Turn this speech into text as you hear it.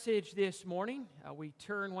Message this morning, we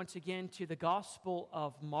turn once again to the Gospel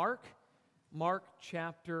of Mark, Mark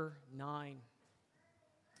chapter 9.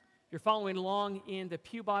 If you're following along in the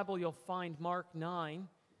Pew Bible, you'll find Mark 9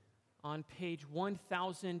 on page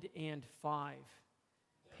 1005.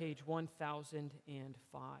 Page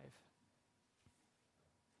 1005.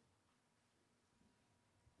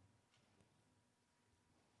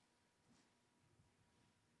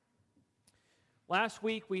 Last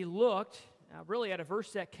week we looked really at a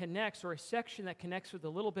verse that connects, or a section that connects with a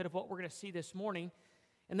little bit of what we're going to see this morning,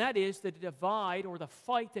 and that is the divide or the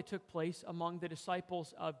fight that took place among the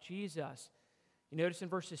disciples of Jesus. You notice in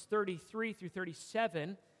verses 33 through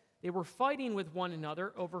 37, they were fighting with one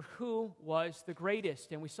another over who was the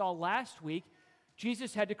greatest. And we saw last week,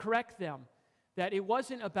 Jesus had to correct them, that it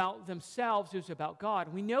wasn't about themselves, it was about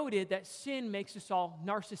God. We noted that sin makes us all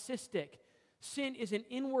narcissistic. Sin is an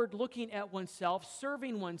inward looking at oneself,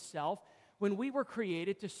 serving oneself, when we were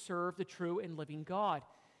created to serve the true and living God.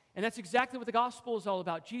 And that's exactly what the gospel is all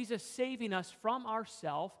about, Jesus saving us from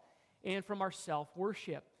ourself and from our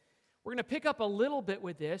self-worship. We're going to pick up a little bit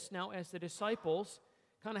with this now as the disciples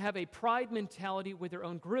kind of have a pride mentality with their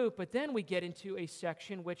own group, but then we get into a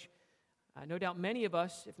section which no doubt many of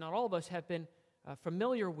us, if not all of us, have been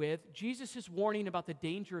familiar with. Jesus is warning about the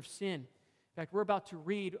danger of sin. In fact, we're about to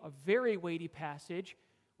read a very weighty passage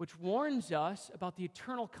which warns us about the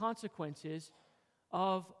eternal consequences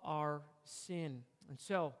of our sin. And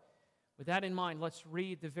so, with that in mind, let's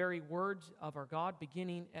read the very words of our God,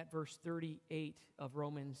 beginning at verse 38 of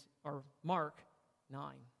Mark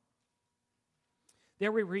 9.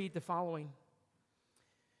 There we read the following.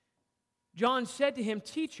 John said to him,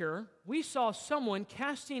 "Teacher, we saw someone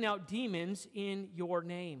casting out demons in your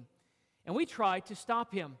name, and we tried to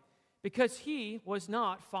stop him, because he was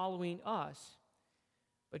not following us.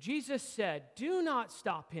 But Jesus said, 'Do not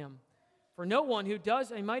stop him, for no one who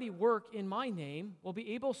does a mighty work in my name will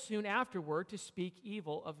be able soon afterward to speak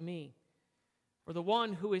evil of me. For the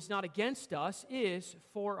one who is not against us is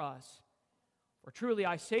for us. For truly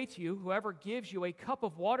I say to you, whoever gives you a cup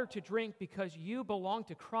of water to drink because you belong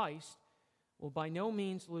to Christ will by no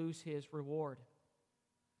means lose his reward.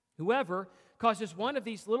 Whoever causes one of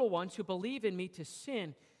these little ones who believe in me to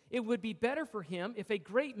sin, it would be better for him if a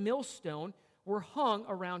great millstone were hung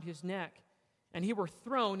around his neck, and he were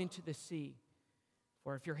thrown into the sea.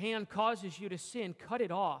 For if your hand causes you to sin, cut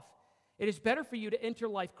it off. It is better for you to enter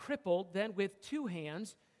life crippled than with two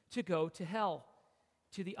hands to go to hell,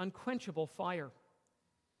 to the unquenchable fire.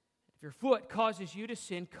 If your foot causes you to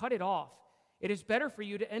sin, cut it off. It is better for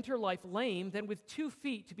you to enter life lame than with 2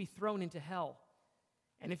 feet to be thrown into hell.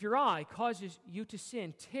 And if your eye causes you to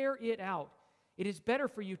sin, tear it out. It is better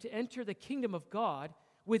for you to enter the kingdom of God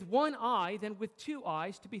with one eye than with 2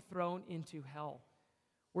 eyes to be thrown into hell,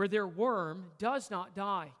 where their worm does not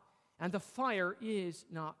die, and the fire is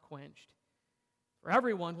not quenched. For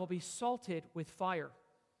everyone will be salted with fire.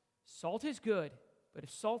 Salt is good, but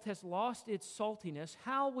if salt has lost its saltiness,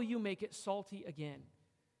 how will you make it salty again?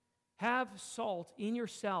 Have salt in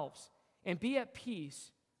yourselves, and be at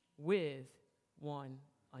peace with one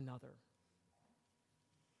another."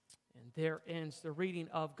 And there ends the reading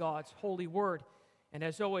of God's holy word. And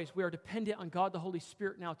as always, we are dependent on God the Holy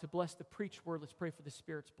Spirit now to bless the preached word. Let's pray for the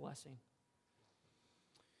Spirit's blessing.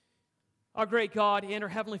 Our great God and our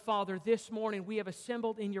Heavenly Father, this morning we have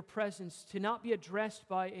assembled in your presence to not be addressed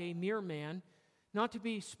by a mere man, not to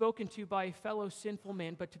be spoken to by a fellow sinful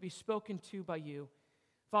man, but to be spoken to by you.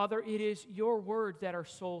 Father, it is your word that our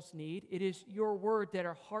souls need. It is your word that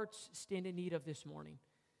our hearts stand in need of this morning.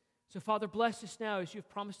 So, Father, bless us now as you've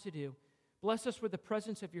promised to do. Bless us with the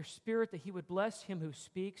presence of your Spirit, that he would bless him who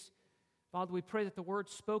speaks. Father, we pray that the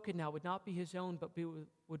words spoken now would not be his own, but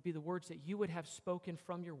would be the words that you would have spoken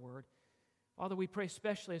from your word. Father, we pray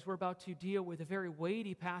especially as we're about to deal with a very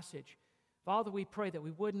weighty passage. Father, we pray that we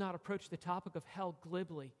would not approach the topic of hell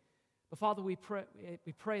glibly. But Father, we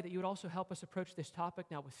pray that you would also help us approach this topic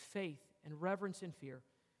now with faith and reverence and fear.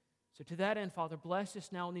 So to that end, Father, bless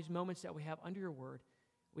us now in these moments that we have under your word.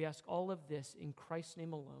 We ask all of this in Christ's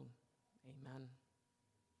name alone. Amen.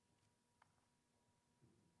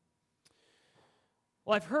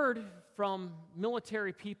 Well, I've heard from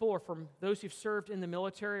military people, or from those who've served in the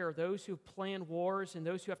military, or those who plan wars and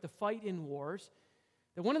those who have to fight in wars,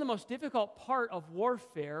 that one of the most difficult part of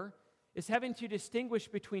warfare is having to distinguish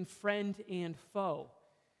between friend and foe.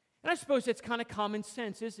 And I suppose that's kind of common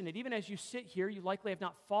sense, isn't it? Even as you sit here, you likely have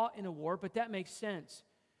not fought in a war, but that makes sense.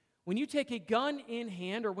 When you take a gun in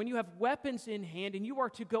hand, or when you have weapons in hand and you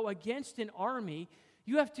are to go against an army,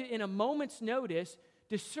 you have to, in a moment's notice,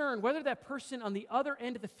 discern whether that person on the other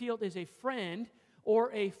end of the field is a friend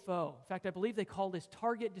or a foe. In fact, I believe they call this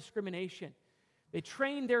target discrimination. They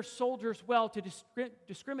train their soldiers well to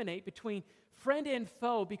discriminate between friend and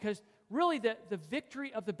foe because really the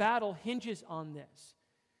victory of the battle hinges on this.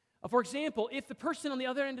 For example, if the person on the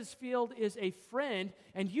other end of this field is a friend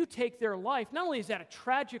and you take their life, not only is that a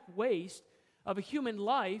tragic waste of a human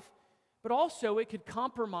life, but also it could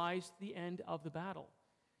compromise the end of the battle.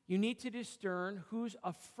 You need to discern who's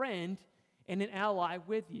a friend and an ally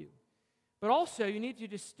with you. But also you need to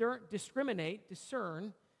discern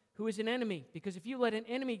who is an enemy. Because if you let an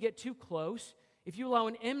enemy get too close, if you allow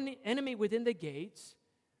an enemy within the gates,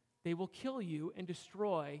 they will kill you and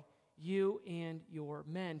destroy you and your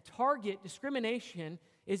men. Target discrimination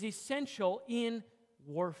is essential in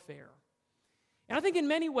warfare. And I think in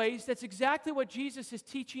many ways that's exactly what Jesus is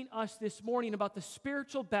teaching us this morning about the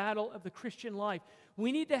spiritual battle of the Christian life.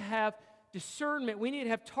 We need to have discernment. We need to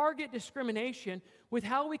have target discrimination with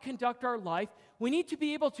how we conduct our life. We need to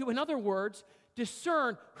be able to, in other words,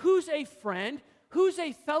 discern who's a friend, who's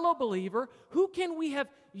a fellow believer, who can we have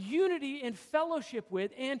unity and fellowship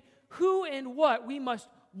with, and who and what we must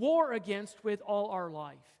war against with all our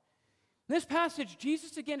life. In this passage,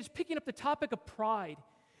 Jesus again is picking up the topic of pride.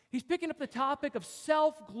 He's picking up the topic of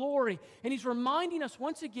self-glory, and he's reminding us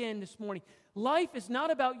once again this morning, life is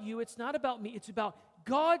not about you, it's not about me, it's about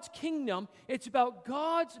God's kingdom, it's about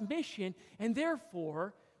God's mission, and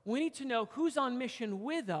therefore, we need to know who's on mission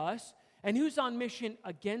with us and who's on mission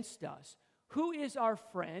against us. Who is our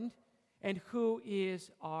friend and who is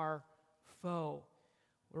our foe?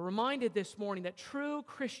 We're reminded this morning that true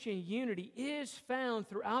Christian unity is found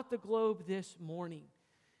throughout the globe this morning.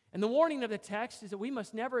 And the warning of the text is that we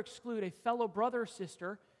must never exclude a fellow brother or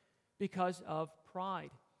sister because of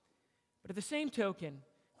pride. But at the same token,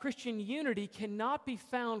 Christian unity cannot be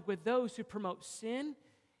found with those who promote sin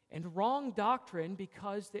and wrong doctrine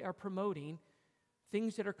because they are promoting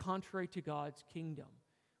things that are contrary to God's kingdom.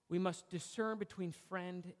 We must discern between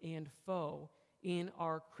friend and foe in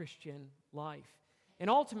our Christian life. And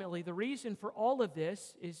ultimately, the reason for all of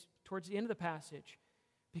this is towards the end of the passage,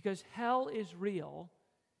 because hell is real,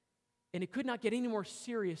 and it could not get any more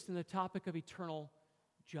serious than the topic of eternal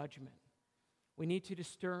judgment. We need to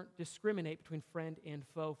discriminate between friend and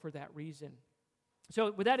foe for that reason.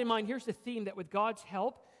 So with that in mind, here's the theme that with God's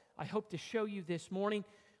help, I hope to show you this morning.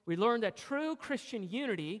 We learned that true Christian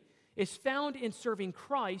unity is found in serving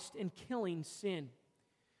Christ and killing sin.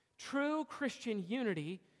 True Christian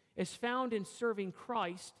unity is found in serving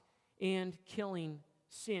Christ and killing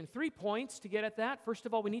sin. 3 points to get at that. First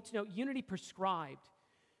of all, we need to know unity prescribed.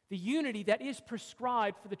 The unity that is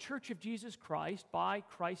prescribed for the Church of Jesus Christ by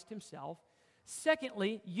Christ himself.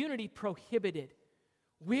 Secondly, unity prohibited.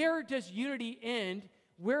 Where does unity end?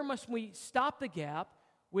 Where must we stop the gap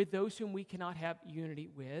with those whom we cannot have unity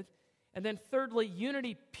with? And then thirdly,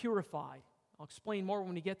 unity purified. I'll explain more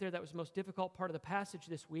when we get there. That was the most difficult part of the passage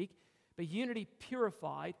this week. But unity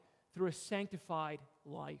purified through a sanctified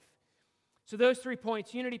life. So those 3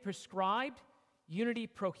 points, unity prescribed, unity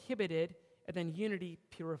prohibited, and then unity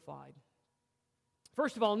purified.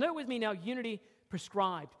 First of all, note with me now unity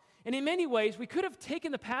prescribed. And in many ways, we could have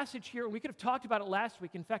taken the passage here and we could have talked about it last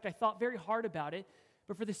week. In fact, I thought very hard about it,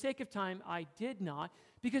 but for the sake of time, I did not,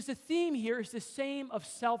 because the theme here is the same of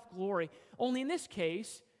self-glory. Only in this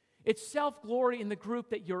case, it's self-glory in the group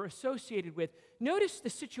that you're associated with. Notice the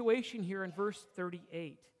situation here in verse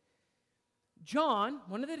 38. John,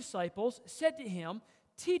 one of the disciples, said to him,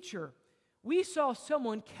 "Teacher, we saw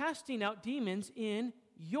someone casting out demons in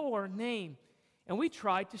your name, and we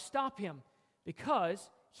tried to stop him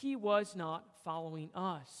because he was not following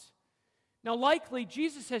us." Now, likely,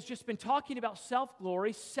 Jesus has just been talking about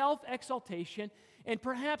self-glory, self-exaltation, and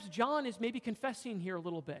perhaps John is maybe confessing here a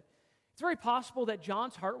little bit. It's very possible that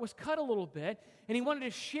John's heart was cut a little bit, and he wanted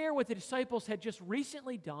to share what the disciples had just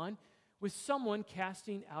recently done with someone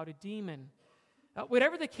casting out a demon.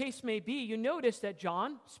 Whatever the case may be, you notice that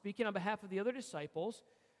John, speaking on behalf of the other disciples,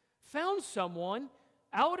 found someone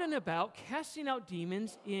out and about casting out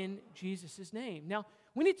demons in Jesus' name. Now,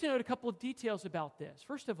 we need to note a couple of details about this.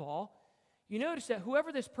 First of all, you notice that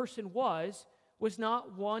whoever this person was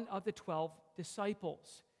not one of the 12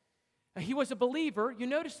 disciples. He was a believer. You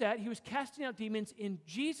notice that he was casting out demons in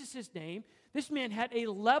Jesus' name. This man had a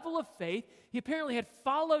level of faith. He apparently had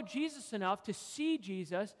followed Jesus enough to see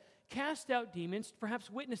Jesus cast out demons, perhaps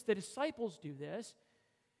witness the disciples do this.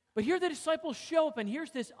 But here the disciples show up, and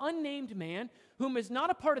here's this unnamed man whom is not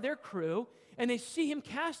a part of their crew, and they see him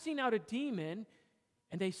casting out a demon,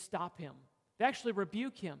 and they stop him. They actually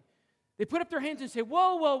rebuke him. They put up their hands and say,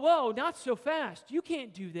 "Whoa, whoa, whoa, not so fast. You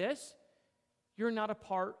can't do this. You're not a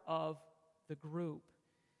part of the group."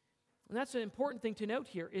 And that's an important thing to note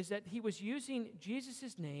here, is that he was using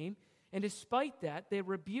Jesus' name, and despite that, they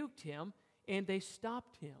rebuked him and they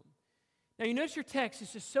stopped him. Now you notice your text,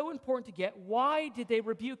 this is so important to get. Why did they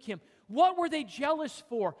rebuke him? What were they jealous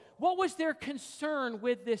for? What was their concern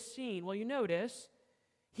with this scene? Well, you notice,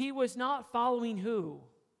 he was not following who?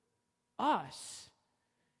 Us.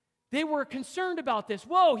 They were concerned about this.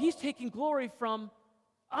 Whoa, he's taking glory from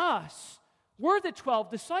us. We're the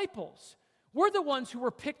 12 disciples. We're the ones who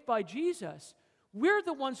were picked by Jesus. We're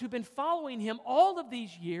the ones who've been following him all of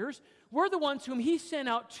these years. We're the ones whom he sent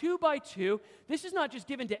out 2 by 2. This is not just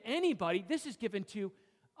given to anybody. This is given to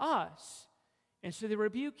us. And so they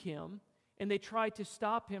rebuke him, and they try to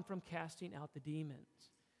stop him from casting out the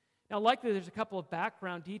demons. Now, likely there's a couple of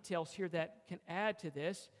background details here that can add to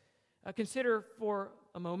this. Consider for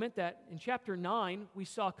a moment that in chapter 9, we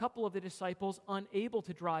saw a couple of the disciples unable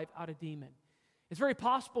to drive out a demon. It's very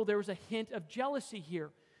possible there was a hint of jealousy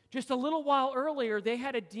here. Just a little while earlier, they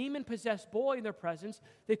had a demon-possessed boy in their presence.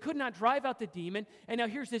 They could not drive out the demon, and now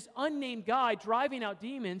here's this unnamed guy driving out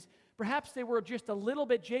demons. Perhaps they were just a little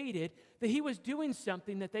bit jaded that he was doing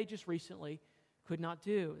something that they just recently could not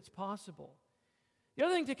do. It's possible. The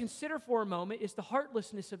other thing to consider for a moment is the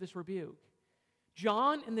heartlessness of this rebuke.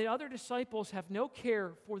 John and the other disciples have no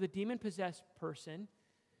care for the demon-possessed person.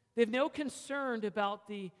 They have no concern about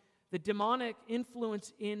the demonic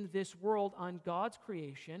influence in this world on God's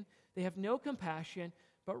creation. They have no compassion,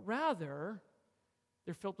 but rather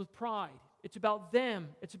they're filled with pride. It's about them.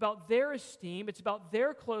 It's about their esteem. It's about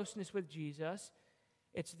their closeness with Jesus.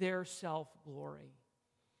 It's their self-glory.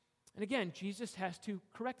 And again, Jesus has to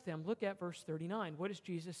correct them. Look at verse 39. What does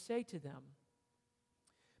Jesus say to them?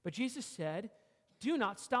 But Jesus said, "Do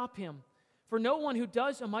not stop him, for no one who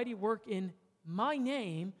does a mighty work in my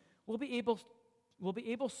name will be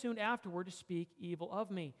able soon afterward to speak evil of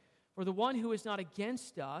me. For the one who is not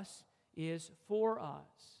against us is for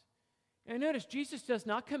us." And notice, Jesus does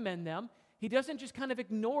not commend them. He doesn't just kind of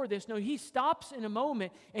ignore this. No, he stops in a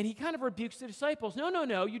moment and he kind of rebukes the disciples.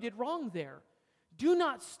 No, you did wrong there. Do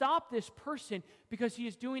not stop this person because he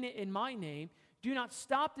is doing it in my name. Do not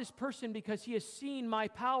stop this person because he has seen my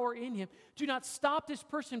power in him. Do not stop this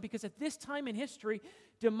person because at this time in history,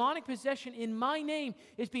 demonic possession in my name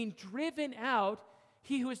is being driven out.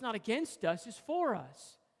 He who is not against us is for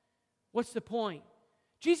us. What's the point?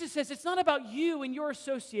 Jesus says it's not about you and your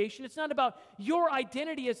association. It's not about your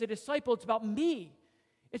identity as a disciple. It's about me.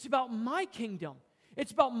 It's about my kingdom.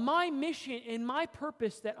 It's about my mission and my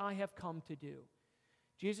purpose that I have come to do.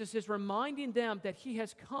 Jesus is reminding them that he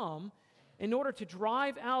has come in order to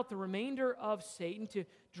drive out the remainder of Satan, to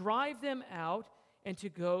drive them out and to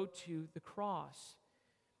go to the cross.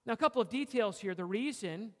 Now, a couple of details here. The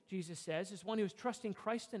reason, Jesus says, is one who is trusting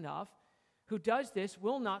Christ enough, who does this,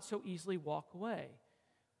 will not so easily walk away.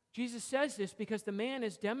 Jesus says this because the man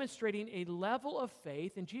is demonstrating a level of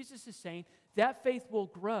faith, and Jesus is saying that faith will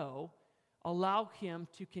grow. Allow him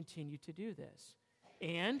to continue to do this.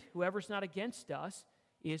 And whoever's not against us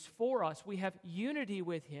is for us. We have unity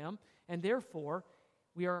with him, and therefore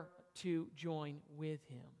we are to join with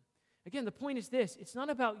him. Again, the point is this. It's not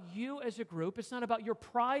about you as a group. It's not about your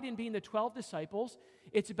pride in being the 12 disciples.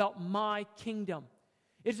 It's about my kingdom.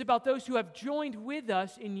 It's about those who have joined with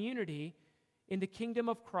us in unity in the kingdom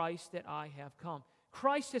of Christ that I have come.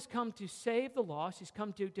 Christ has come to save the lost. He's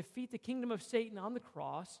come to defeat the kingdom of Satan on the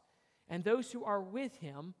cross. And those who are with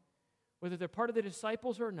him, whether they're part of the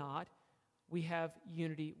disciples or not, we have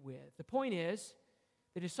unity with. The point is,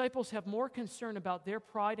 the disciples have more concern about their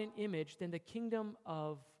pride and image than the kingdom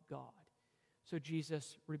of God. So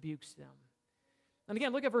Jesus rebukes them. And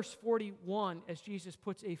again, look at verse 41 as Jesus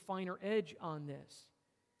puts a finer edge on this.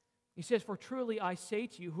 He says, "For truly I say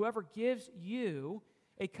to you, whoever gives you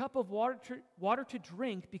a cup of water to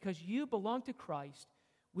drink because you belong to Christ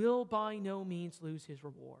will by no means lose his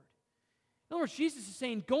reward." In other words, Jesus is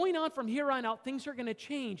saying, going on from here on out, things are going to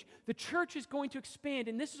change. The church is going to expand,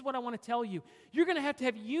 and this is what I want to tell you. You're going to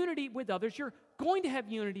have unity with others. You're going to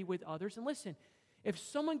have unity with others. And listen, if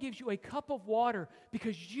someone gives you a cup of water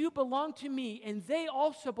because you belong to me and they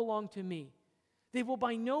also belong to me, they will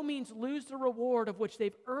by no means lose the reward of which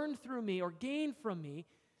they've earned through me or gained from me,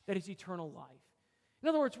 that is eternal life. In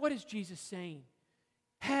other words, what is Jesus saying?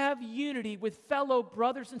 Have unity with fellow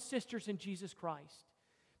brothers and sisters in Jesus Christ.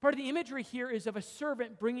 Part of the imagery here is of a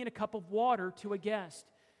servant bringing a cup of water to a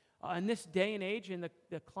guest. In this day and age, in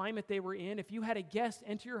the climate they were in, if you had a guest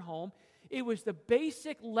enter your home, it was the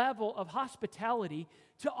basic level of hospitality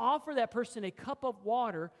to offer that person a cup of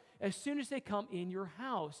water as soon as they come in your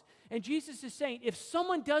house. And Jesus is saying, if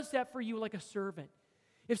someone does that for you like a servant,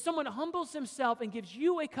 if someone humbles himself and gives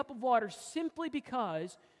you a cup of water simply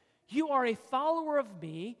because you are a follower of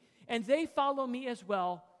me, and they follow me as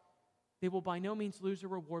well, they will by no means lose a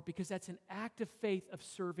reward, because that's an act of faith of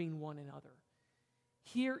serving one another.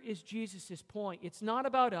 Here is Jesus' point. It's not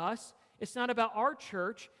about us. It's not about our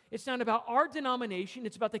church. It's not about our denomination.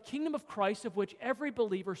 It's about the kingdom of Christ, of which every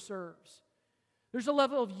believer serves. There's a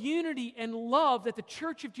level of unity and love that the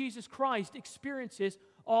church of Jesus Christ experiences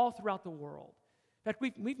all throughout the world. In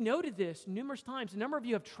fact, we've noted this numerous times. A number of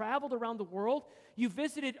you have traveled around the world. You've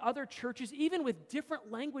visited other churches, even with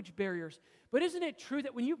different language barriers. But isn't it true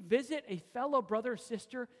that when you visit a fellow brother or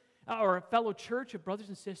sister, or a fellow church of brothers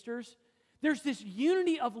and sisters, there's this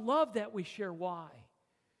unity of love that we share? Why?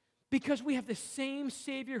 Because we have the same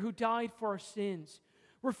Savior who died for our sins.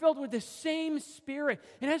 We're filled with the same Spirit.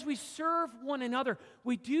 And as we serve one another,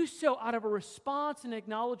 we do so out of a response and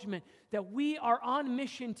acknowledgement that we are on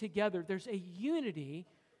mission together. There's a unity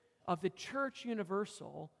of the church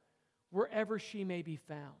universal wherever she may be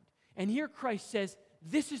found. And here Christ says,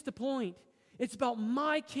 this is the point. It's about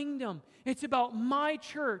my kingdom. It's about my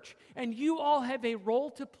church. And you all have a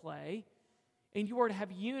role to play, and you are to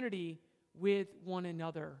have unity with one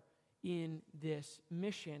another in this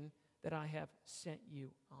mission that I have sent you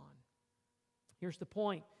on. Here's the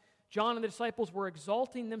point. John and the disciples were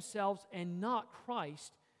exalting themselves and not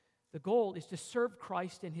Christ. The goal is to serve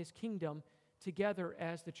Christ and his kingdom together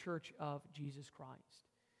as the church of Jesus Christ.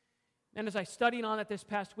 And as I studied on it this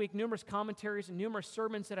past week, numerous commentaries and numerous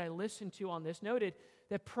sermons that I listened to on this noted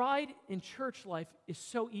that pride in church life is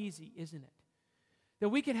so easy, isn't it? That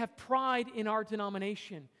we can have pride in our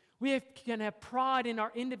denomination. Can have pride in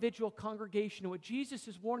our individual congregation. And what Jesus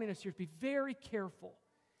is warning us here is be very careful.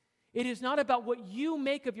 It is not about what you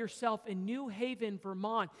make of yourself in New Haven,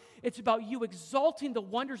 Vermont. It's about you exalting the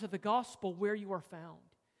wonders of the gospel where you are found.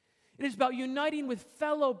 It is about uniting with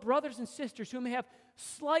fellow brothers and sisters who may have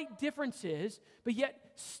slight differences, but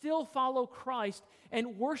yet still follow Christ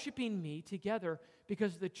and worshiping me together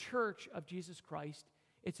because the church of Jesus Christ,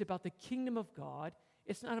 it's about the kingdom of God.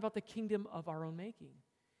 It's not about the kingdom of our own making.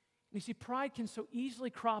 You see, pride can so easily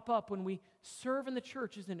crop up when we serve in the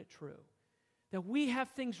church, isn't it true? That we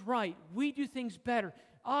have things right, we do things better,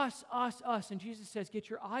 us. And Jesus says, get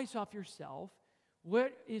your eyes off yourself.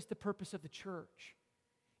 What is the purpose of the church?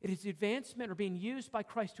 It is the advancement or being used by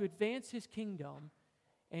Christ to advance his kingdom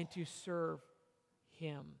and to serve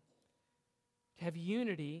him. To have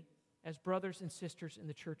unity as brothers and sisters in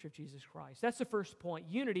the church of Jesus Christ. That's the first point,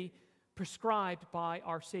 unity prescribed by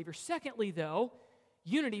our Savior. Secondly, though,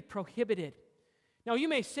 unity prohibited. Now, you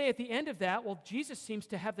may say at the end of that, well, Jesus seems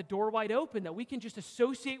to have the door wide open, that we can just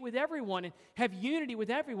associate with everyone and have unity with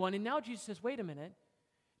everyone. And now Jesus says, wait a minute.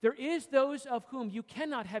 There is those of whom you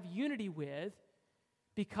cannot have unity with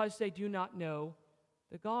because they do not know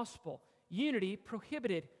the gospel. Unity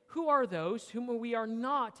prohibited. Who are those whom we are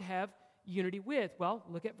not to have unity with? Well,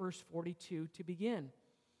 look at verse 42 to begin.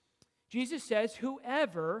 Jesus says,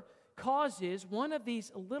 whoever causes one of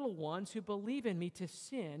these little ones who believe in me to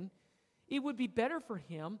sin, it would be better for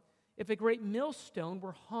him if a great millstone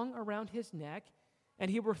were hung around his neck and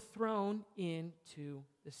he were thrown into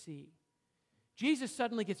the sea. Jesus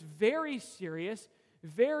suddenly gets very serious,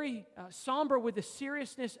 very somber with the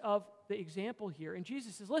seriousness of the example here. And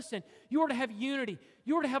Jesus says, listen, you are to have unity.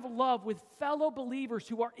 You are to have love with fellow believers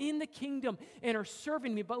who are in the kingdom and are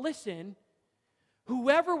serving me. But listen,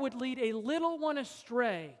 whoever would lead a little one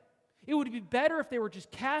astray, it would be better if they were just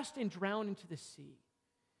cast and drowned into the sea.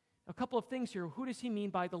 A couple of things here. Who does he mean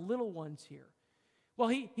by the little ones here? Well,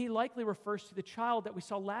 he likely refers to the child that we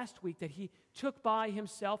saw last week that he took by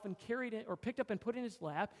himself and carried it or picked up and put in his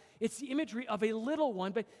lap. It's the imagery of a little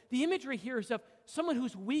one, but the imagery here is of someone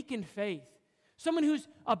who's weak in faith, someone who's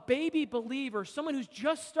a baby believer, someone who's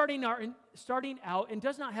just starting out and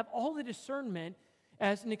does not have all the discernment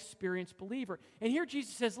as an experienced believer. And here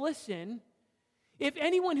Jesus says, listen, if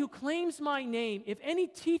anyone who claims my name, if any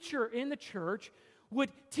teacher in the church would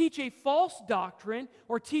teach a false doctrine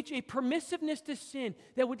or teach a permissiveness to sin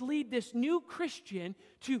that would lead this new Christian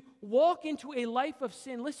to walk into a life of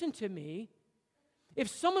sin, listen to me, if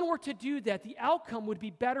someone were to do that, the outcome would be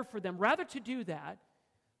better for them, rather to do that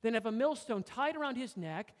than have a millstone tied around his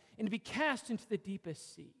neck and to be cast into the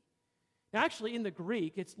deepest sea. Now, actually, in the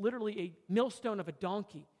Greek, it's literally a millstone of a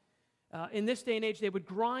donkey. In this day and age, they would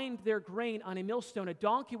grind their grain on a millstone. A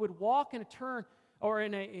donkey would walk in a turn or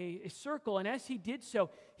in a circle, and as he did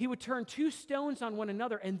so, he would turn two stones on one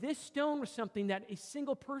another, and this stone was something that a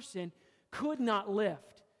single person could not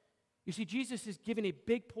lift. You see, Jesus is giving a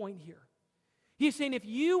big point here. He is saying if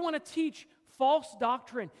you want to teach false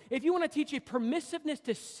doctrine, if you want to teach a permissiveness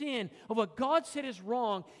to sin of what God said is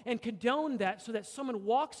wrong and condone that so that someone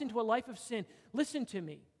walks into a life of sin, listen to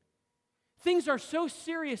me. Things are so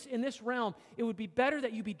serious in this realm, it would be better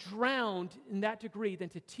that you be drowned in that degree than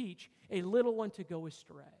to teach a little one to go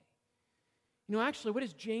astray. You know, actually, what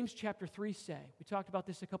does James chapter 3 say? We talked about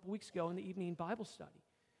this a couple weeks ago in the evening Bible study.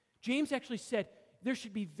 James actually said, there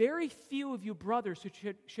should be very few of you brothers who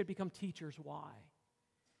should become teachers. Why?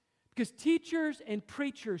 Because teachers and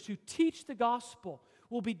preachers who teach the gospel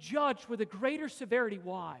will be judged with a greater severity.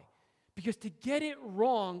 Why? Because to get it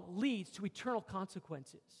wrong leads to eternal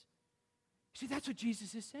consequences. See, that's what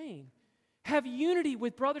Jesus is saying. Have unity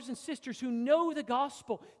with brothers and sisters who know the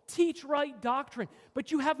gospel, teach right doctrine,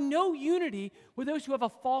 but you have no unity with those who have a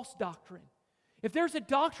false doctrine. If there's a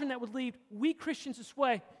doctrine that would lead weak Christians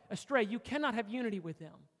astray, you cannot have unity with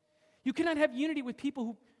them. You cannot have unity with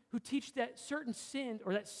people who teach that certain sin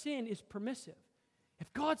or that sin is permissive.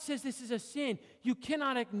 If God says this is a sin, you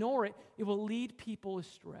cannot ignore it. It will lead people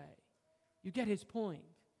astray. You get his point.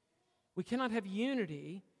 We cannot have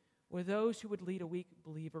unity with those who would lead a weak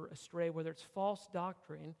believer astray, whether it's false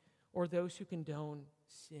doctrine or those who condone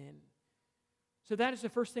sin. So that is the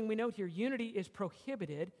first thing we note here. Unity is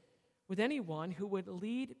prohibited with anyone who would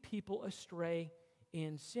lead people astray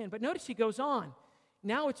in sin. But notice he goes on.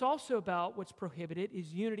 Now it's also about what's prohibited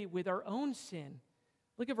is unity with our own sin.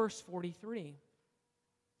 Look at verse 43. It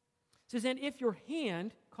says, and if your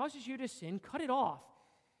hand causes you to sin, cut it off.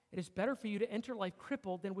 It is better for you to enter life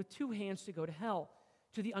crippled than with two hands to go to hell,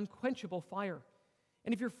 to the unquenchable fire.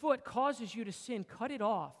 And if your foot causes you to sin, cut it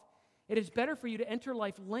off. It is better for you to enter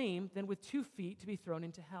life lame than with 2 feet to be thrown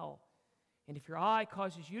into hell. And if your eye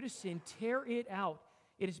causes you to sin, tear it out.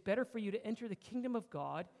 It is better for you to enter the kingdom of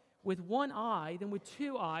God with 1 eye than with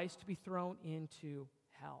 2 eyes to be thrown into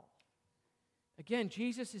hell. Again,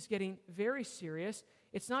 Jesus is getting very serious.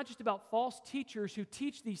 It's not just about false teachers who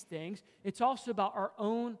teach these things. It's also about our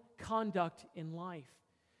own conduct in life.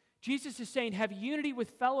 Jesus is saying, have unity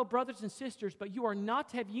with fellow brothers and sisters, but you are not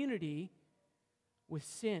to have unity with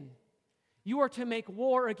sin. You are to make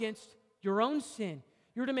war against your own sin.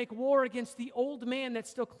 You're to make war against the old man that's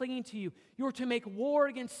still clinging to you. You're to make war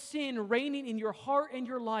against sin reigning in your heart and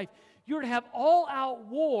your life. You're to have all-out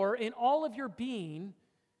war in all of your being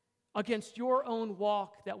against your own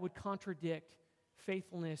walk that would contradict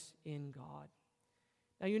faithfulness in God.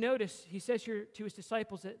 Now you notice, he says here to his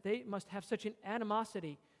disciples that they must have such an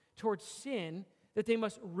animosity towards sin that they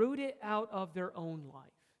must root it out of their own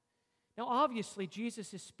life. Now obviously,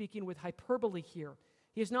 Jesus is speaking with hyperbole here.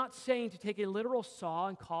 He is not saying to take a literal saw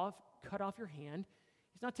and cut off your hand.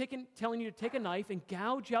 He's not telling you to take a knife and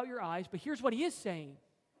gouge out your eyes, but here's what he is saying.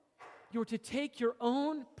 You're to take your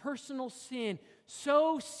own personal sin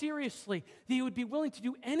so seriously that you would be willing to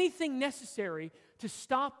do anything necessary to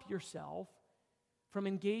stop yourself from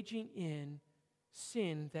engaging in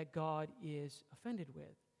sin that God is offended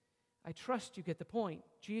with. I trust you get the point.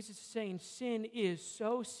 Jesus is saying sin is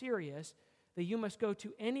so serious that you must go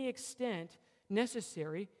to any extent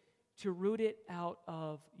necessary to root it out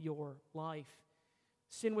of your life.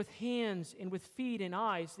 Sin with hands and with feet and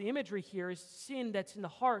eyes. The imagery here is sin that's in the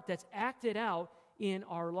heart, that's acted out in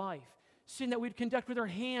our life. Sin that we'd conduct with our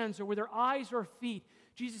hands or with our eyes or our feet.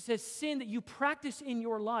 Jesus says sin that you practice in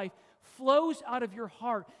your life flows out of your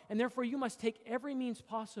heart, and therefore you must take every means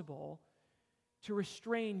possible to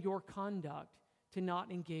restrain your conduct, to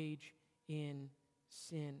not engage in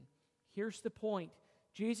sin. Here's the point.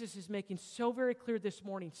 Jesus is making so very clear this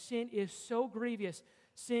morning, sin is so grievous,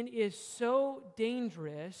 sin is so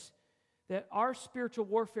dangerous that our spiritual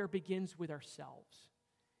warfare begins with ourselves.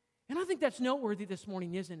 And I think that's noteworthy this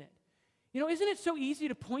morning, isn't it? You know, isn't it so easy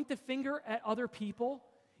to point the finger at other people?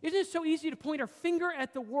 Isn't it so easy to point our finger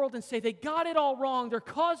at the world and say, they got it all wrong, they're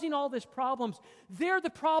causing all these problems, they're the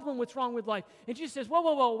problem, what's wrong with life? And Jesus says,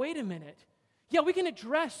 whoa, wait a minute. Yeah, we can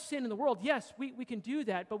address sin in the world. Yes, we can do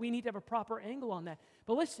that, but we need to have a proper angle on that.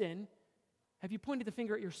 But listen, have you pointed the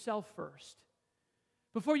finger at yourself first?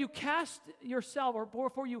 Before you cast yourself, or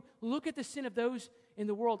before you look at the sin of those in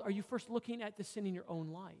the world, are you first looking at the sin in your own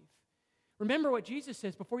life? Remember what Jesus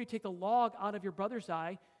says, before you take the log out of your brother's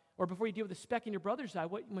eye, or before you deal with the speck in your brother's eye,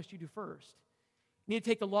 what must you do first? You need to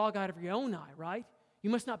take the log out of your own eye, right? You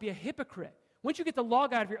must not be a hypocrite. Once you get the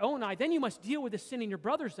log out of your own eye, then you must deal with the sin in your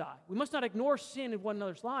brother's eye. We must not ignore sin in one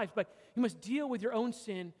another's lives, but you must deal with your own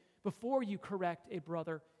sin before you correct a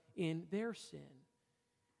brother in their sin.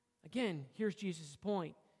 Again, here's Jesus'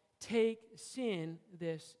 point. Take sin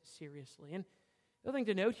this seriously. And the other thing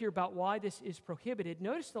to note here about why this is prohibited,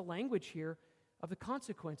 notice the language here of the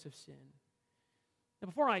consequence of sin. Now,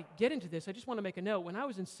 before I get into this, I just want to make a note. When I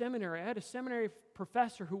was in seminary, I had a seminary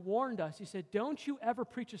professor who warned us. He said, don't you ever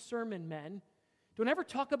preach a sermon, men. Don't ever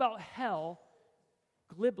talk about hell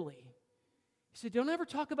glibly. He said, don't ever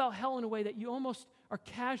talk about hell in a way that you almost are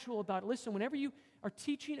casual about it. Listen, whenever you are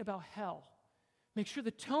teaching about hell, make sure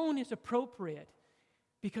the tone is appropriate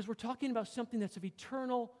because we're talking about something that's of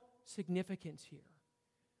eternal significance here.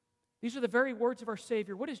 These are the very words of our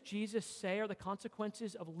Savior. What does Jesus say are the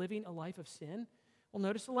consequences of living a life of sin? Well,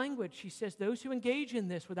 notice the language. He says, those who engage in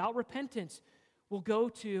this without repentance will go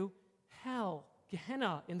to hell,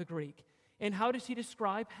 Gehenna in the Greek. And how does he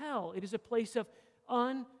describe hell? It is a place of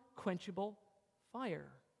unquenchable fire.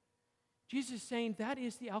 Jesus is saying that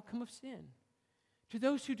is the outcome of sin. To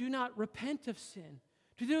those who do not repent of sin,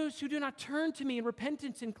 to those who do not turn to me in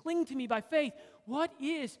repentance and cling to me by faith, what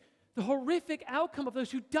is the horrific outcome of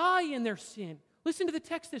those who die in their sin? Listen to the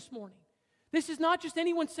text this morning. This is not just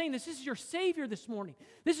anyone saying this. This is your Savior this morning.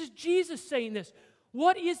 This is Jesus saying this.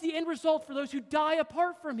 What is the end result for those who die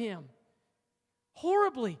apart from Him?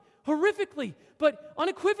 Horribly, horrifically, but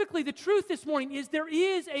unequivocally, the truth this morning is there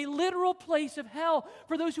is a literal place of hell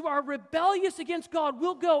for those who are rebellious against God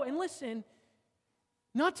will go. And listen,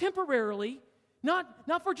 not temporarily,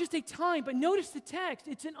 not for just a time, but notice the text.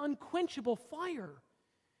 It's an unquenchable fire.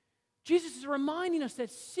 Jesus is reminding us that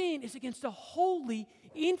sin is against a holy,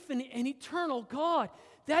 infinite, and eternal God.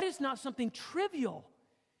 That is not something trivial.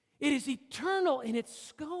 It is eternal in its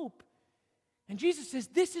scope. And Jesus says,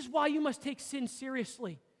 this is why you must take sin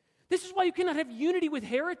seriously. This is why you cannot have unity with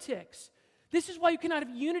heretics. This is why you cannot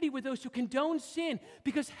have unity with those who condone sin,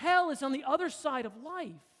 because hell is on the other side of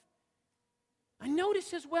life. And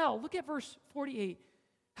notice as well, look at verse 48.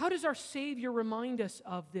 How does our Savior remind us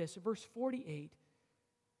of this? Verse 48.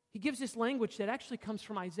 He gives this language that actually comes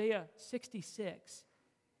from Isaiah 66.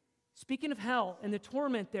 Speaking of hell and the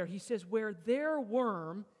torment there, he says, where their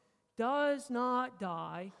worm does not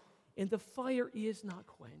die and the fire is not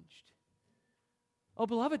quenched. Oh,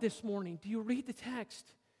 beloved, this morning, do you read the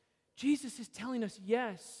text? Jesus is telling us,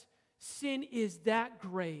 yes, sin is that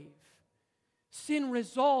grave. Sin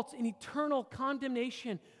results in eternal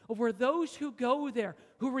condemnation of where those who go there,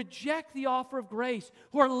 who reject the offer of grace,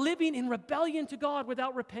 who are living in rebellion to God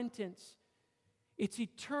without repentance. It's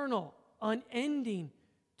eternal, unending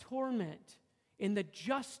torment in the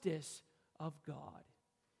justice of God.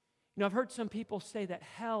 You know, I've heard some people say that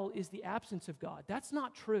hell is the absence of God. That's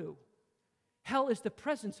not true. Hell is the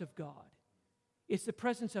presence of God. It's the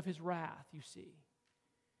presence of His wrath, you see.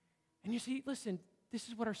 And you see, listen, this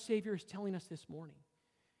is what our Savior is telling us this morning.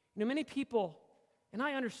 You know, many people, and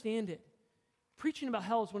I understand it, preaching about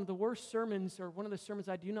hell is one of the worst sermons, or one of the sermons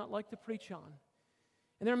I do not like to preach on.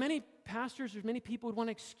 And there are many pastors, there's many people who want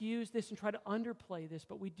to excuse this and try to underplay this,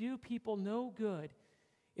 but we do people no good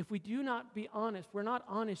if we do not be honest. We're not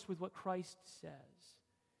honest with what Christ says.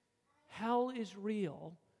 Hell is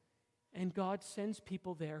real, and God sends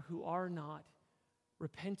people there who are not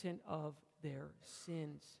repentant of their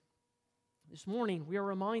sins. This morning, we are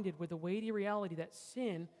reminded with the weighty reality that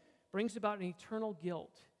sin brings about an eternal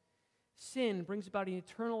guilt. Sin brings about an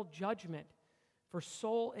eternal judgment for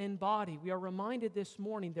soul and body. We are reminded this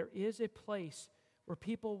morning there is a place where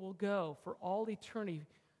people will go for all eternity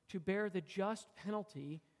to bear the just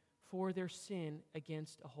penalty for their sin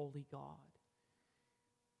against a holy God.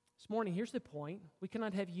 This morning, here's the point. We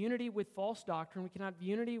cannot have unity with false doctrine. We cannot have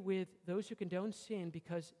unity with those who condone sin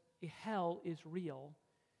because hell is real.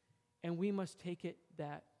 And we must take it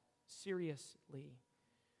that seriously.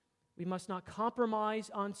 We must not compromise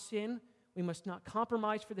on sin. We must not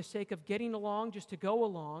compromise for the sake of getting along just to go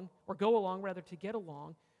along, or go along rather to get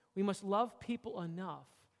along. We must love people enough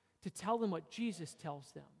to tell them what Jesus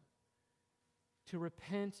tells them, to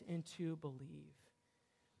repent and to believe.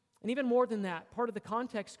 And even more than that, part of the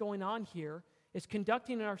context going on here is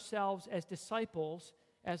conducting ourselves as disciples,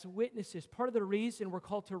 as witnesses. Part of the reason we're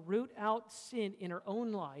called to root out sin in our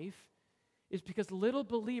own life is because little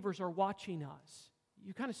believers are watching us.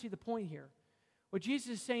 You kind of see the point here. What Jesus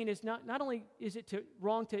is saying is not only is it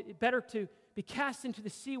better to be cast into the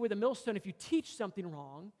sea with a millstone if you teach something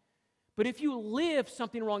wrong, but if you live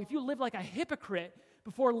something wrong, if you live like a hypocrite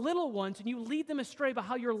before little ones and you lead them astray by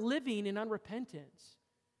how you're living in unrepentance,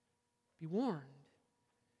 be warned.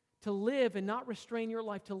 To live and not restrain your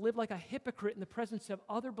life, to live like a hypocrite in the presence of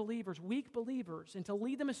other believers, weak believers, and to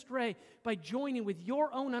lead them astray by joining with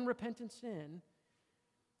your own unrepentant sin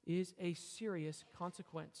is a serious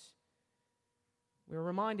consequence. We're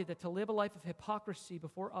reminded that to live a life of hypocrisy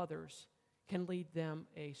before others can lead them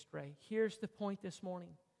astray. Here's the point this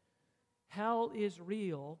morning. Hell is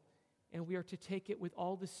real, and we are to take it with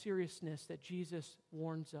all the seriousness that Jesus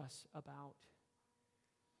warns us about.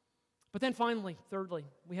 But then finally, thirdly,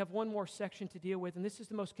 we have one more section to deal with, and this is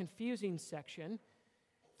the most confusing section.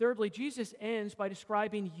 Thirdly, Jesus ends by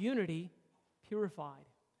describing unity purified.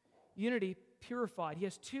 Unity purified. He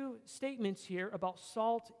has two statements here about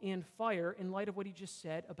salt and fire in light of what he just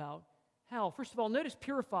said about hell. First of all, notice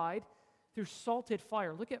purified through salted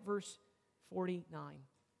fire. Look at verse 49.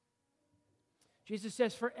 Jesus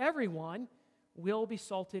says, "For everyone will be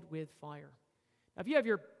salted with fire." Now, if you have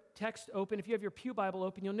your text open, if you have your Pew Bible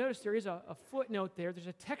open, you'll notice there is a footnote there. There's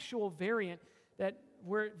a textual variant that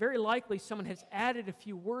where very likely someone has added a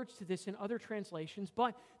few words to this in other translations,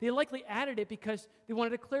 but they likely added it because they wanted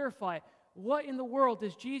to clarify it. What in the world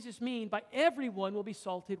does Jesus mean by everyone will be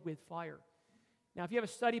salted with fire? Now, if you have a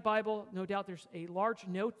study Bible, no doubt there's a large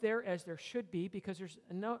note there, as there should be, because there's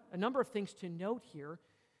a number of things to note here.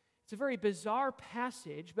 It's a very bizarre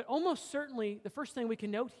passage, but almost certainly the first thing we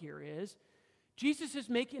can note here is Jesus is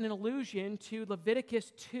making an allusion to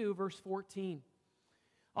Leviticus 2, verse 14.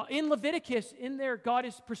 In Leviticus, in there, God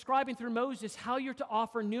is prescribing through Moses how you're to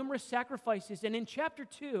offer numerous sacrifices. And in chapter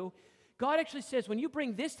 2, God actually says, when you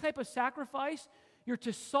bring this type of sacrifice, you're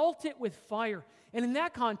to salt it with fire. And in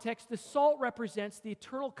that context, the salt represents the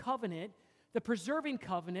eternal covenant, the preserving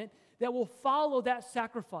covenant that will follow that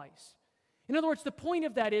sacrifice. In other words, the point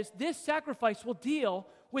of that is this sacrifice will deal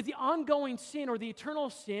with the ongoing sin or the eternal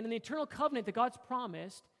sin and the eternal covenant that God's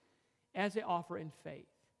promised as they offer in faith.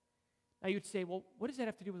 Now you'd say, well, what does that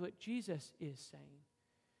have to do with what Jesus is saying?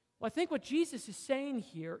 Well, I think what Jesus is saying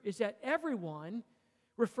here is that everyone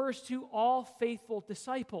refers to all faithful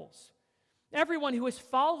disciples. Everyone who is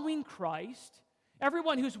following Christ,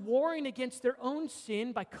 everyone who's warring against their own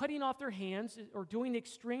sin by cutting off their hands or doing the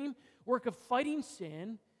extreme work of fighting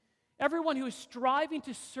sin, everyone who is striving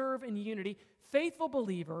to serve in unity, faithful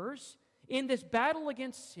believers in this battle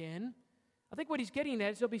against sin, I think what he's getting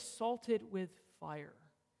at is they'll be salted with fire.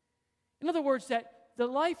 In other words, that the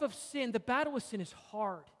life of sin, the battle with sin is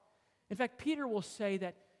hard. In fact, Peter will say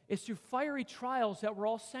that it's through fiery trials that we're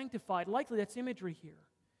all sanctified. Likely that's imagery here.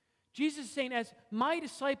 Jesus is saying, as my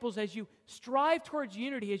disciples, as you strive towards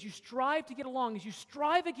unity, as you strive to get along, as you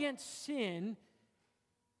strive against sin,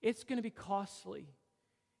 it's going to be costly.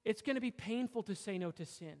 It's going to be painful to say no to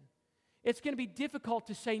sin. It's going to be difficult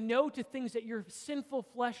to say no to things that your sinful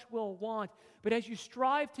flesh will want. But as you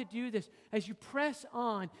strive to do this, as you press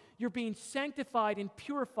on, you're being sanctified and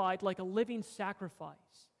purified like a living sacrifice.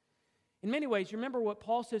 In many ways, you remember what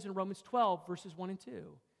Paul says in Romans 12, verses 1 and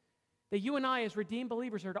 2. That you and I, as redeemed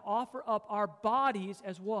believers, are to offer up our bodies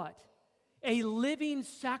as what? A living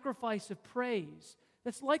sacrifice of praise.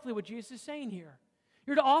 That's likely what Jesus is saying here.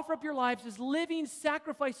 You're to offer up your lives as living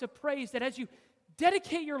sacrifice of praise, that as you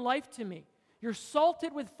dedicate your life to me, you're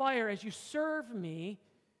salted with fire. As you serve me,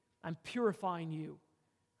 I'm purifying you.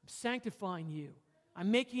 I'm sanctifying you.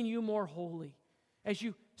 I'm making you more holy. As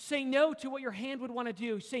you say no to what your hand would want to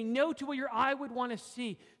do, say no to what your eye would want to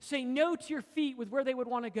see, say no to your feet with where they would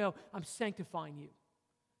want to go, I'm sanctifying you.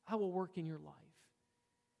 I will work in your life.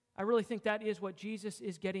 I really think that is what Jesus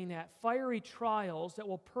is getting at. Fiery trials that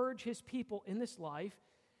will purge his people in this life,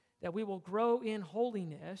 that we will grow in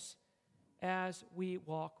holiness as we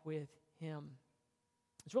walk with him.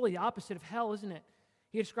 It's really the opposite of hell, isn't it?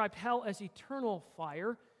 He described hell as eternal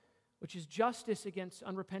fire, which is justice against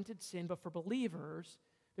unrepented sin, but for believers,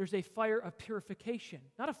 there's a fire of purification,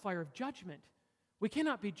 not a fire of judgment. We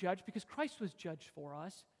cannot be judged because Christ was judged for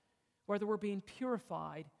us, whether we're being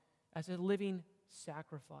purified as a living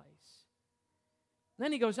sacrifice. And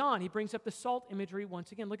then he goes on, he brings up the salt imagery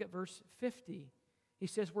once again. Look at verse 50. He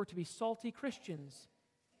says we're to be salty Christians.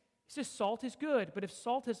 He says salt is good, but if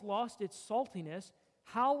salt has lost its saltiness,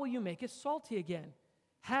 how will you make it salty again?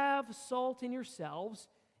 Have salt in yourselves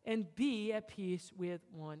and be at peace with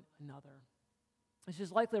one another. This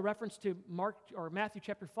is likely a reference to Mark or Matthew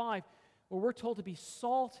chapter 5, where we're told to be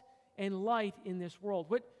salt and light in this world.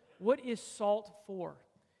 What is salt for?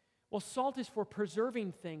 Well, salt is for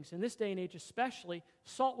preserving things. In this day and age especially,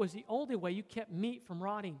 salt was the only way you kept meat from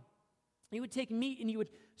rotting. You would take meat and you would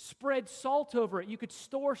spread salt over it. You could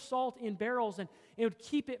store salt in barrels and it would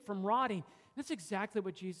keep it from rotting. That's exactly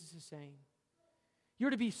what Jesus is saying.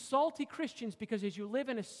 You're to be salty Christians because as you live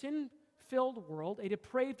in a sin-filled world, a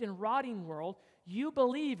depraved and rotting world, you,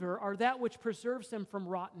 believer, are that which preserves them from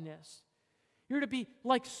rottenness. You're to be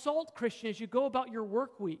like salt Christian as you go about your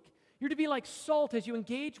work week. You're to be like salt as you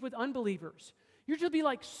engage with unbelievers. You're to be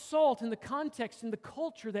like salt in the context and the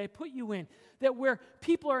culture that I put you in, that where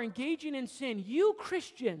people are engaging in sin, you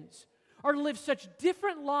Christians are to live such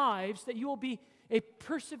different lives that you will be a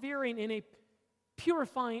persevering and a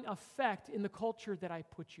purifying effect in the culture that I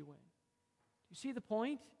put you in. You see the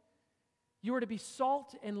point? You are to be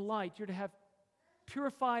salt and light. You're to have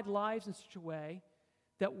purified lives in such a way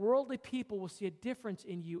that worldly people will see a difference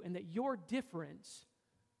in you and that your difference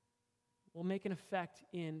will make an effect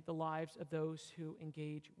in the lives of those who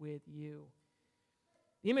engage with you.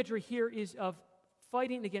 The imagery here is of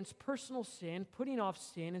fighting against personal sin, putting off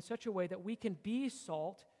sin in such a way that we can be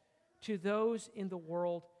salt to those in the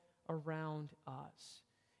world around us.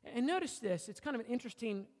 And notice this, it's kind of an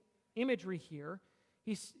interesting imagery here.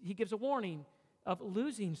 He gives a warning of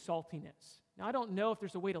losing saltiness. Now, I don't know if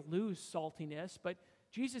there's a way to lose saltiness, but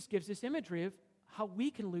Jesus gives this imagery of how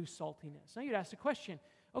we can lose saltiness. Now, you'd ask the question,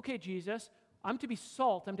 okay, Jesus, I'm to be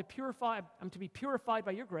salt, I'm to be purified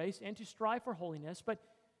by your grace and to strive for holiness, but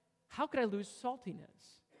how could I lose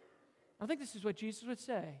saltiness? I think this is what Jesus would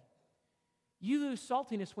say. You lose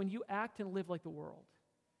saltiness when you act and live like the world,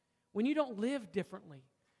 when you don't live differently,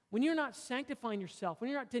 when you're not sanctifying yourself, when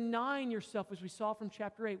you're not denying yourself, as we saw from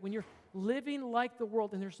chapter 8, when you're living like the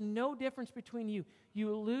world and there's no difference between you,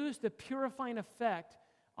 you lose the purifying effect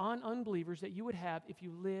on unbelievers that you would have if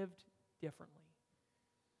you lived differently.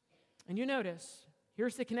 And you notice,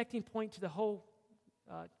 here's the connecting point to the whole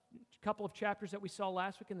couple of chapters that we saw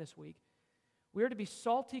last week and this week. We are to be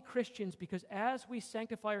salty Christians because as we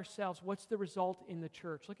sanctify ourselves, what's the result in the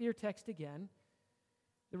church? Look at your text again.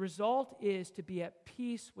 The result is to be at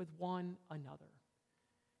peace with one another.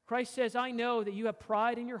 Christ says, I know that you have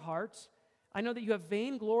pride in your hearts. I know that you have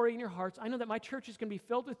vainglory in your hearts. I know that my church is going to be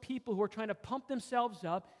filled with people who are trying to pump themselves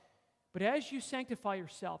up. But as you sanctify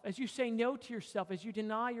yourself, as you say no to yourself, as you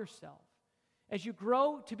deny yourself, as you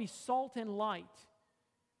grow to be salt and light,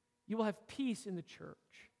 you will have peace in the church.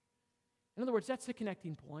 In other words, that's the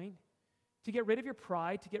connecting point. To get rid of your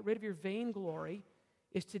pride, to get rid of your vainglory,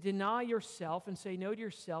 is to deny yourself and say no to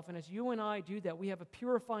yourself. And as you and I do that, we have a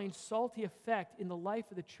purifying, salty effect in the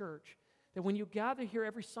life of the church. That when you gather here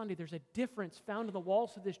every Sunday, there's a difference found in the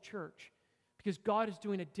walls of this church because God is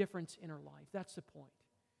doing a difference in our life. That's the point.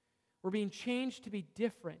 We're being changed to be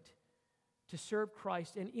different, to serve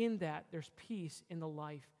Christ, and in that, there's peace in the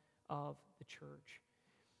life of the church.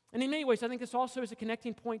 And in many ways, I think this also is a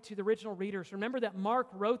connecting point to the original readers. Remember that Mark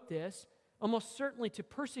wrote this almost certainly to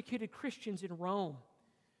persecuted Christians in Rome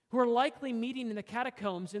who are likely meeting in the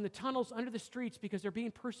catacombs, in the tunnels under the streets because they're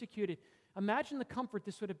being persecuted. Imagine the comfort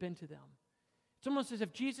this would have been to them. It's almost as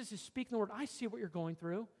if Jesus is speaking the word, I see what you're going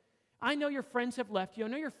through. I know your friends have left you. I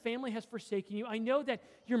know your family has forsaken you. I know that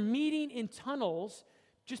you're meeting in tunnels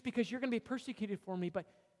just because you're going to be persecuted for me, but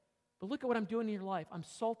look at what I'm doing in your life. I'm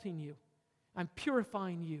salting you. I'm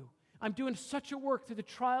purifying you. I'm doing such a work through the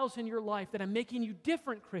trials in your life that I'm making you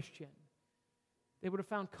different, Christian. They would have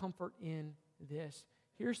found comfort in this.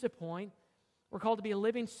 Here's the point. We're called to be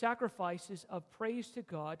living sacrifices of praise to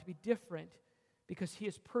God, to be different because He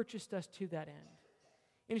has purchased us to that end.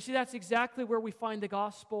 And you see, that's exactly where we find the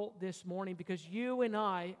gospel this morning because you and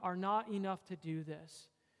I are not enough to do this.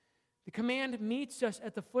 The command meets us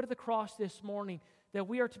at the foot of the cross this morning that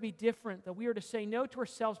we are to be different, that we are to say no to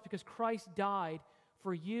ourselves because Christ died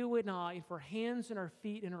for you and I, and for hands and our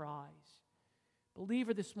feet and our eyes.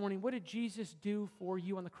 Believer, this morning, what did Jesus do for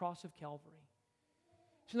you on the cross of Calvary?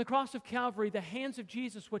 So on the cross of Calvary, the hands of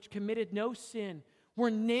Jesus, which committed no sin, were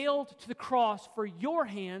nailed to the cross for your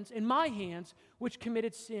hands and my hands, which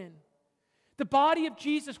committed sin. The body of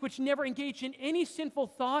Jesus, which never engaged in any sinful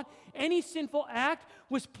thought, any sinful act,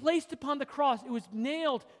 was placed upon the cross. It was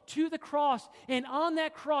nailed to the cross. And on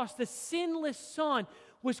that cross, the sinless Son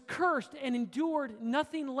was cursed and endured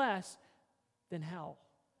nothing less than hell.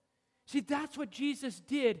 See, that's what Jesus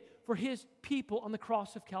did for His people on the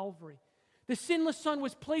cross of Calvary. The sinless Son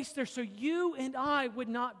was placed there so you and I would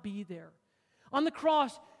not be there. On the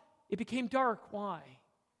cross, it became dark. Why?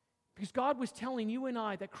 Because God was telling you and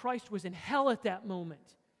I that Christ was in hell at that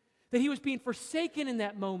moment, that He was being forsaken in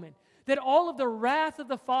that moment, that all of the wrath of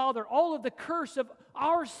the Father, all of the curse of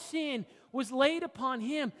our sin was laid upon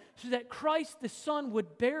Him so that Christ the Son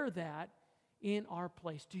would bear that in our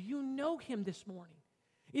place. Do you know Him this morning?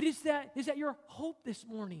 Is that your hope this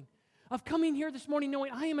morning? Of coming here this morning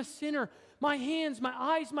knowing I am a sinner. My hands, my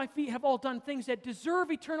eyes, my feet have all done things that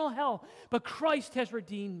deserve eternal hell, but Christ has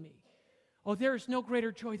redeemed me. Oh, there is no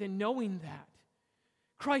greater joy than knowing that.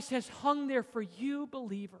 Christ has hung there for you,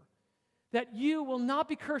 believer, that you will not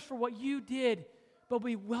be cursed for what you did, but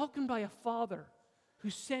be welcomed by a Father who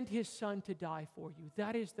sent His Son to die for you.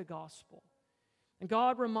 That is the gospel. And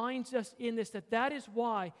God reminds us in this that is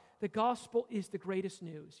why the gospel is the greatest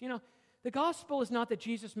news. You know, the gospel is not that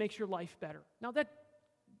Jesus makes your life better. Now, that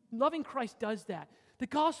loving Christ does that. The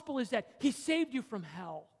gospel is that He saved you from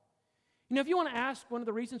hell. You know, if you want to ask one of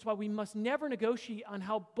the reasons why we must never negotiate on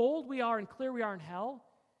how bold we are and clear we are in hell,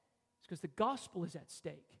 it's because the gospel is at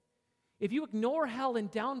stake. If you ignore hell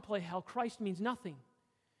and downplay hell, Christ means nothing.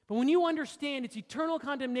 But when you understand it's eternal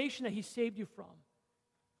condemnation that He saved you from,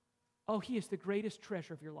 oh, He is the greatest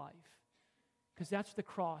treasure of your life. Because that's what the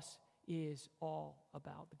cross is all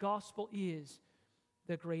about. The gospel is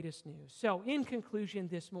the greatest news. So, in conclusion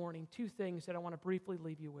this morning, two things that I want to briefly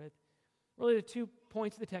leave you with. Really, the 2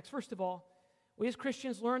 points of the text. First of all, we as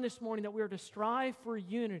Christians learn this morning that we are to strive for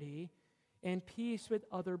unity and peace with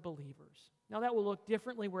other believers. Now, that will look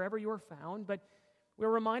differently wherever you are found, but we're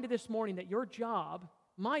reminded this morning that your job,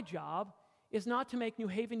 my job, is not to make New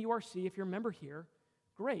Haven URC, if you're a member here,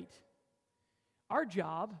 great. Our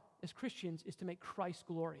job as Christians is to make Christ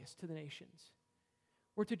glorious to the nations.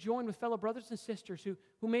 We're to join with fellow brothers and sisters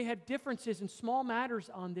who may have differences in small matters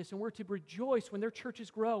on this, and we're to rejoice when their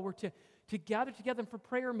churches grow. We're to gather together for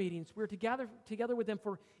prayer meetings. We're to gather together with them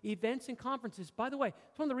for events and conferences. By the way,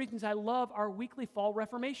 it's one of the reasons I love our weekly Fall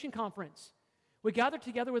Reformation Conference. We gather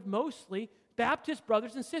together with mostly Baptist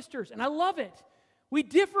brothers and sisters, and I love it. We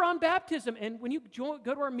differ on baptism, and when you go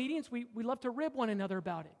to our meetings, we love to rib one another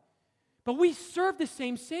about it. But we serve the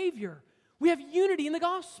same Savior. We have unity in the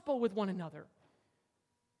gospel with one another.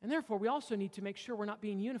 And therefore, we also need to make sure we're not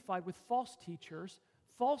being unified with false teachers,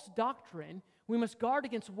 false doctrine. We must guard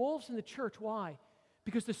against wolves in the church. Why?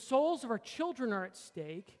 Because the souls of our children are at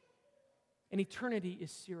stake, and eternity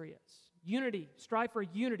is serious. Unity, strive for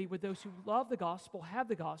unity with those who love the gospel, have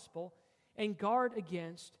the gospel, and guard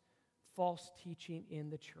against false teaching in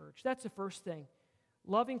the church. That's the first thing.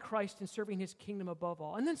 Loving Christ and serving His kingdom above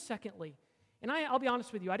all. And then secondly, and I'll be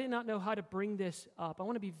honest with you, I did not know how to bring this up. I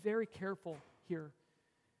want to be very careful here.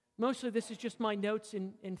 Mostly this is just my notes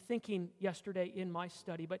and thinking yesterday in my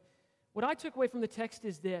study. But what I took away from the text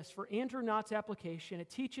is this. For Andrew Knott's application, it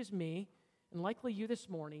teaches me, and likely you this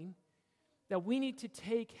morning, that we need to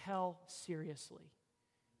take hell seriously.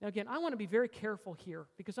 Now again, I want to be very careful here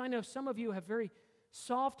because I know some of you have very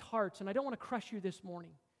soft hearts and I don't want to crush you this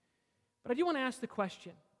morning. But I do want to ask the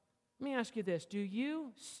question. Let me ask you this. Do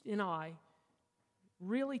you and I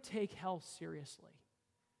really take hell seriously?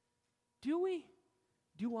 Do we?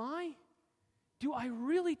 Do I? Do I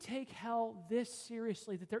really take hell this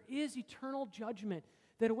seriously, that there is eternal judgment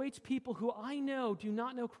that awaits people who I know do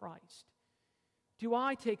not know Christ? Do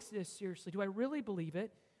I take this seriously? Do I really believe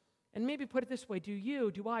it? And maybe put it this way,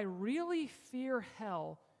 do I really fear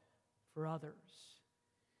hell for others?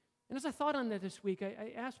 And as I thought on that this week,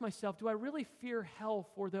 I asked myself, do I really fear hell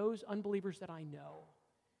for those unbelievers that I know?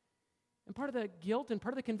 And part of the guilt and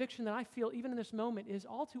part of the conviction that I feel even in this moment is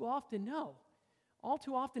all too often, no. All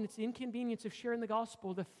too often, it's the inconvenience of sharing the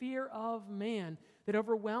gospel, the fear of man that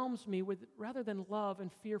overwhelms me with rather than love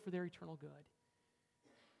and fear for their eternal good.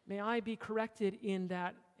 May I be corrected in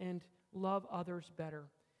that and love others better.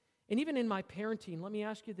 And even in my parenting, let me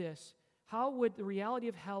ask you this. How would the reality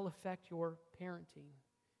of hell affect your parenting?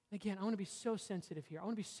 Again, I want to be so sensitive here. I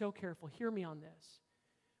want to be so careful. Hear me on this.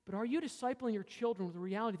 But are you discipling your children with the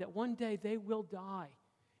reality that one day they will die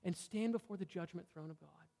and stand before the judgment throne of God?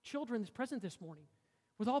 Children present this morning,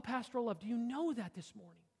 with all pastoral love, do you know that this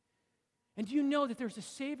morning? And do you know that there's a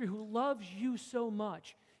Savior who loves you so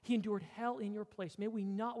much? He endured hell in your place. May we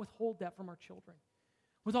not withhold that from our children.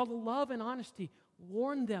 With all the love and honesty,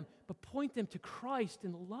 warn them, but point them to Christ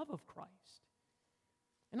and the love of Christ.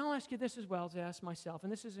 And I'll ask you this as well as I ask myself,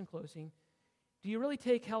 and this is in closing. Do you really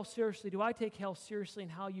take hell seriously? Do I take hell seriously in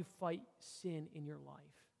how you fight sin in your life?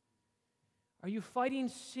 Are you fighting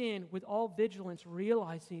sin with all vigilance,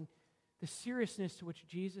 realizing the seriousness to which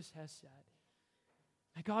Jesus has said?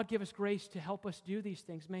 May God give us grace to help us do these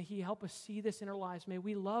things. May He help us see this in our lives. May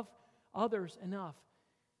we love others enough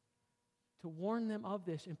to warn them of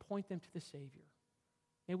this and point them to the Savior.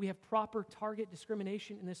 May we have proper target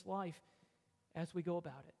discrimination in this life as we go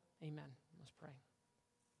about it. Amen. Let's pray.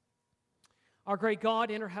 Our great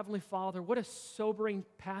God and our Heavenly Father, what a sobering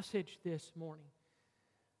passage this morning.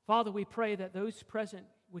 Father, we pray that those present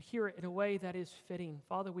would hear it in a way that is fitting.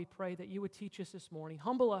 Father, we pray that you would teach us this morning,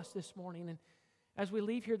 humble us this morning, and as we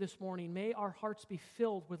leave here this morning, may our hearts be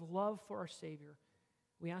filled with love for our Savior.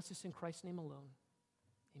 We ask this in Christ's name alone.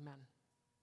 Amen.